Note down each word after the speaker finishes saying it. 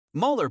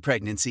Molar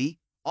pregnancy,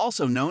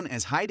 also known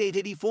as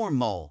Hydatidiform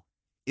mole,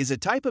 is a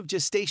type of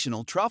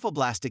gestational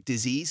trophoblastic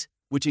disease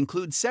which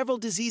includes several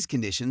disease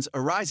conditions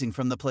arising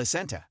from the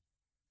placenta.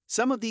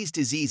 Some of these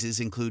diseases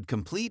include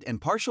complete and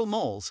partial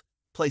moles,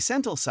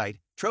 placental site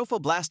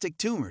trophoblastic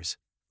tumors,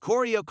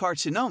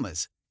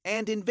 choriocarcinomas,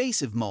 and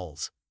invasive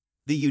moles.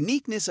 The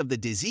uniqueness of the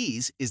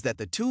disease is that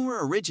the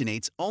tumor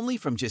originates only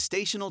from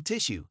gestational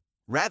tissue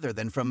rather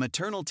than from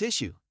maternal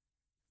tissue.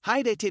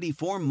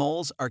 Hydatidiform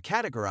moles are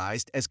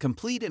categorized as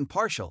complete and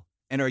partial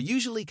and are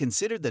usually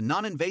considered the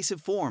non-invasive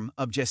form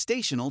of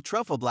gestational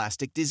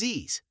trophoblastic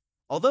disease.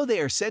 Although they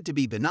are said to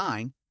be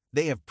benign,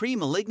 they have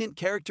premalignant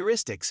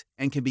characteristics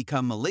and can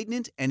become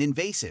malignant and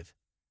invasive.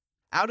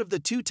 Out of the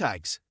two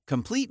types,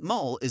 complete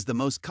mole is the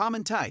most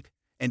common type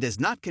and does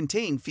not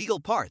contain fetal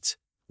parts,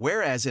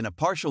 whereas in a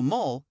partial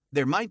mole,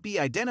 there might be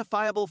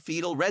identifiable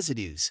fetal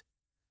residues.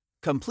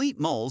 Complete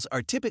moles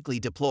are typically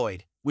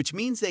diploid, which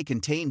means they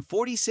contain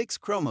 46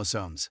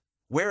 chromosomes,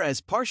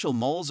 whereas partial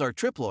moles are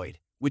triploid,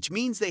 which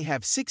means they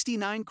have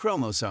 69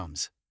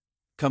 chromosomes.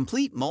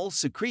 Complete moles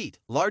secrete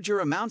larger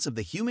amounts of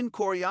the human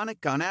chorionic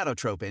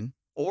gonadotropin,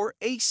 or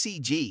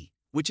HCG,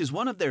 which is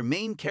one of their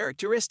main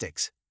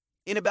characteristics.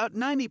 In about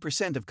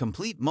 90% of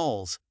complete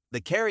moles,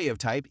 the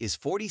karyotype is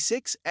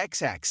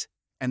 46XX,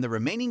 and the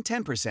remaining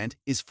 10%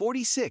 is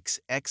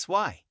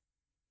 46XY.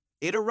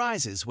 It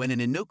arises when an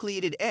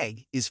enucleated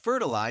egg is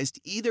fertilized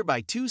either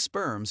by two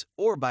sperms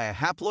or by a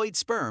haploid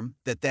sperm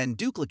that then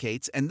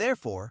duplicates and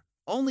therefore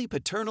only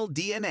paternal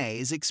DNA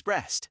is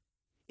expressed.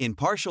 In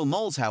partial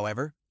moles,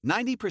 however,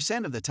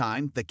 90% of the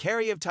time the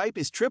karyotype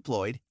is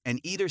triploid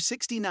and either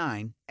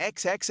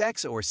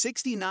 69XXX or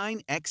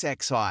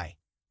 69XXY.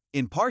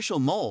 In partial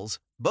moles,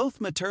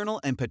 both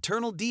maternal and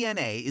paternal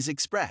DNA is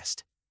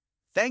expressed.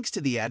 Thanks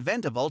to the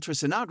advent of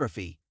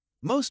ultrasonography,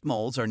 most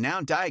moles are now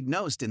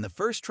diagnosed in the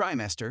first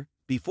trimester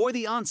before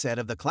the onset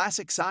of the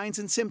classic signs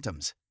and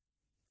symptoms.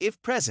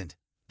 If present,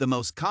 the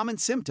most common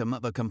symptom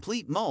of a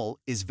complete mole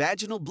is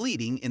vaginal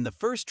bleeding in the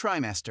first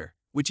trimester,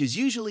 which is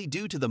usually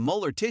due to the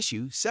molar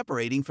tissue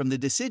separating from the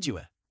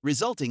decidua,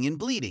 resulting in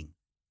bleeding.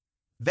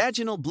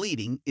 Vaginal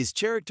bleeding is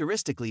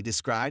characteristically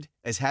described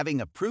as having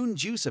a prune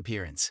juice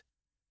appearance.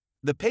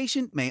 The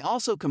patient may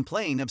also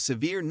complain of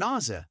severe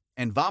nausea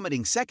and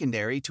vomiting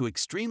secondary to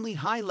extremely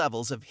high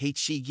levels of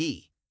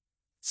HCG.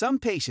 Some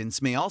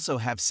patients may also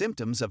have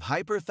symptoms of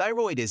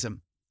hyperthyroidism,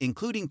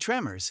 including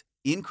tremors,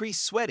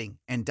 increased sweating,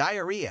 and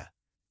diarrhea,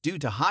 due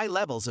to high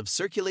levels of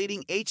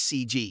circulating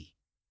HCG.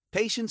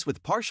 Patients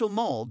with partial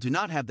mole do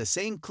not have the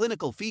same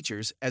clinical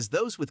features as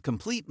those with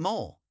complete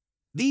mole.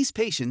 These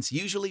patients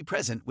usually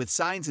present with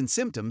signs and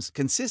symptoms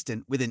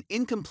consistent with an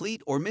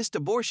incomplete or missed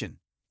abortion,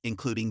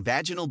 including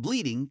vaginal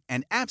bleeding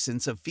and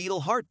absence of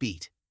fetal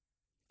heartbeat.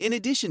 In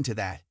addition to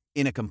that,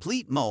 in a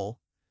complete mole,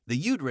 the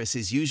uterus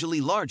is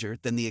usually larger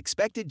than the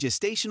expected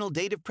gestational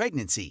date of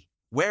pregnancy,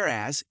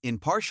 whereas, in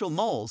partial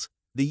moles,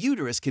 the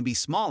uterus can be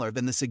smaller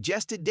than the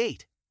suggested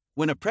date.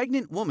 When a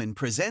pregnant woman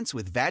presents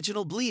with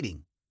vaginal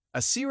bleeding,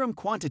 a serum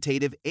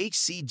quantitative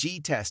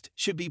HCG test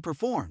should be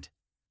performed.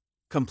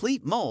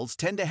 Complete moles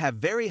tend to have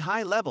very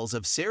high levels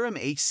of serum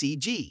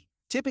HCG,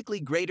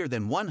 typically greater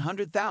than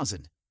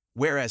 100,000,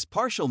 whereas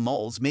partial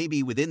moles may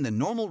be within the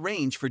normal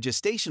range for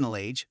gestational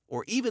age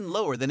or even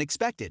lower than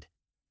expected.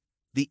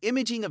 The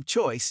imaging of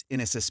choice in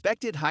a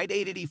suspected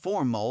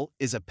Hydatidiform mole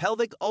is a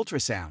pelvic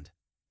ultrasound.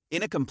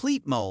 In a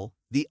complete mole,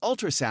 the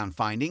ultrasound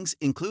findings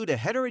include a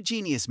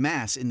heterogeneous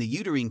mass in the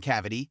uterine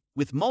cavity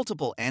with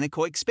multiple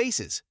anechoic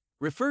spaces,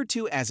 referred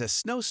to as a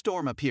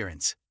snowstorm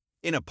appearance.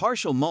 In a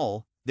partial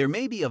mole, there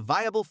may be a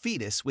viable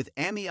fetus with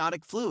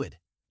amniotic fluid,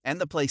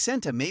 and the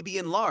placenta may be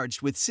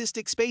enlarged with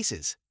cystic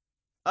spaces.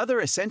 Other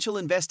essential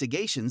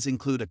investigations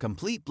include a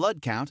complete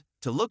blood count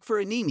to look for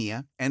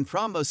anemia and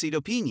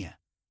thrombocytopenia,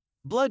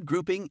 blood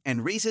grouping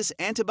and rhesus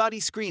antibody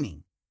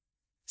screening,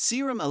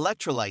 serum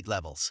electrolyte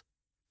levels,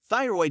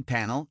 thyroid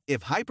panel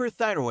if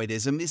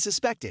hyperthyroidism is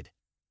suspected,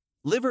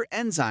 liver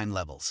enzyme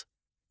levels,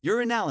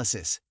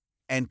 urinalysis,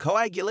 and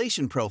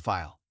coagulation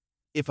profile.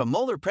 If a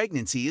molar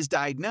pregnancy is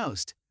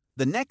diagnosed,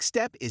 the next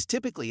step is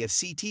typically a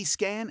CT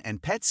scan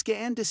and PET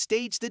scan to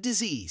stage the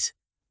disease.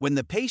 When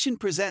the patient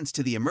presents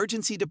to the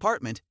emergency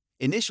department,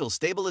 initial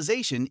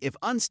stabilization if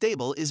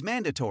unstable is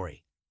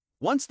mandatory.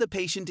 Once the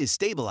patient is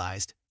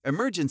stabilized,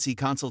 emergency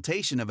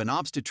consultation of an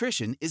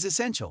obstetrician is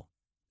essential.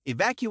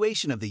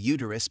 Evacuation of the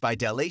uterus by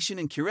dilation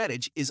and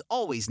curettage is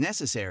always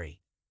necessary.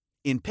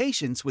 In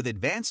patients with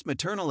advanced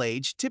maternal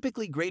age,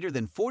 typically greater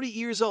than 40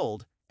 years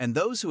old, and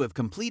those who have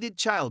completed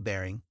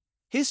childbearing,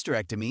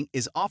 hysterectomy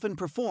is often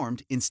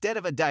performed instead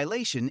of a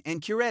dilation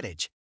and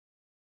curettage.